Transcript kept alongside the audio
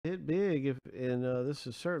big, and this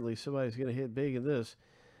is certainly somebody's going to hit big in this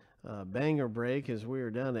banger break as we are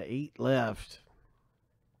down to 8 left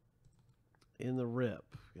in the rip.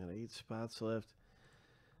 Got 8 spots left,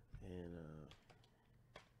 and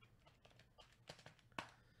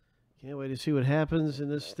can't wait to see what happens in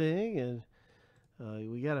this thing. And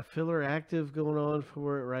we got a filler active going on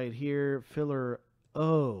for it right here. Filler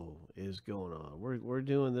O is going on. We're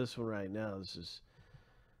doing this one right now. This is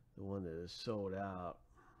the one that is sold out.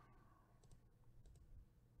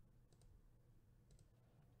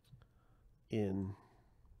 In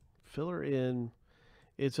filler in,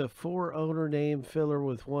 it's a 4-owner name filler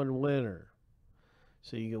with 1 winner.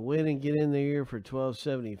 So you can win and get in there for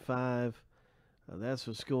 $12.75. That's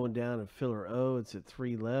what's going down in filler O. It's at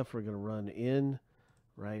 3 left. We're going to run in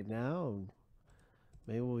right now.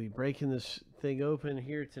 Maybe we'll be breaking this thing open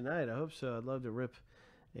here tonight. I hope so. I'd love to rip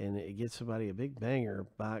and get somebody a big banger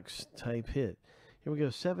box type hit. Here we go,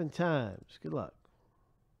 7 times. Good luck.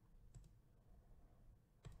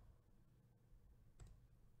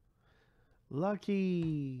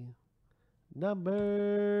 Lucky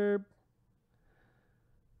number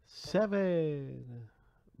 7.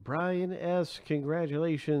 Brian S.,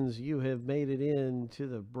 congratulations. You have made it into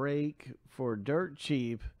the break for dirt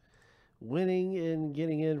cheap. Winning and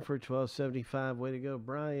getting in for $12.75. Way to go,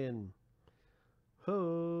 Brian.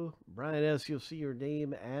 Ho. Brian S., you'll see your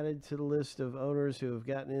name added to the list of owners who have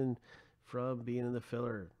gotten in from being in the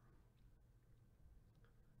filler.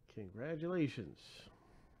 Congratulations.